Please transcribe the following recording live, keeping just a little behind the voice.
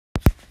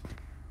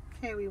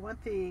Okay, we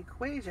want the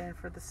equation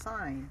for the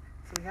sine.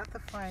 So we have to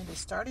find a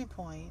starting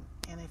point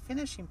and a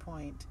finishing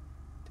point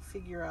to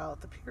figure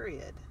out the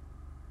period.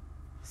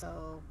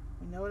 So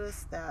we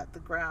notice that the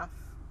graph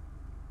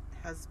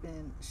has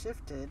been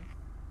shifted.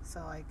 So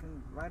I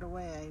can right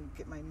away I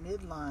get my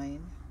midline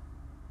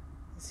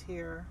is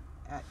here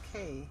at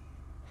K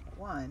at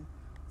 1.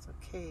 So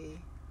K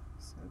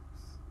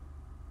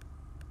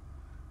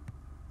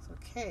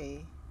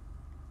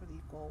would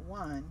equal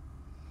 1.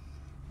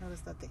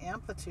 Notice that the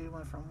amplitude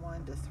went from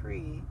 1 to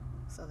 3,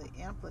 so the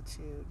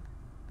amplitude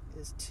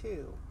is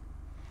 2.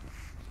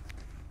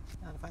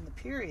 Now to find the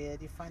period,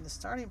 you find the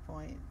starting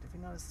point. If you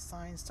notice the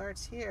sine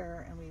starts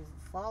here and we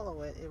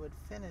follow it, it would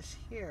finish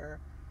here.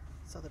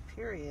 So the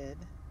period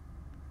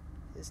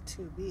is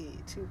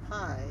 2b, 2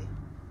 pi,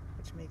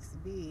 which makes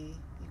b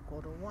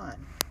equal to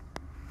 1.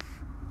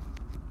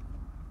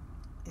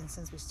 And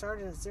since we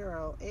started at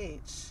 0,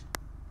 h,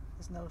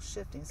 there's no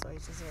shifting, so h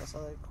is 0. So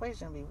the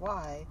equation would be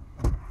y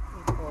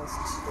equals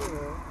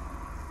 2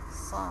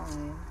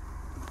 sine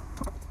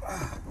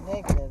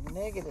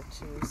negative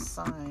 2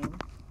 sine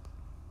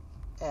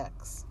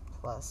x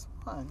plus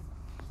 1.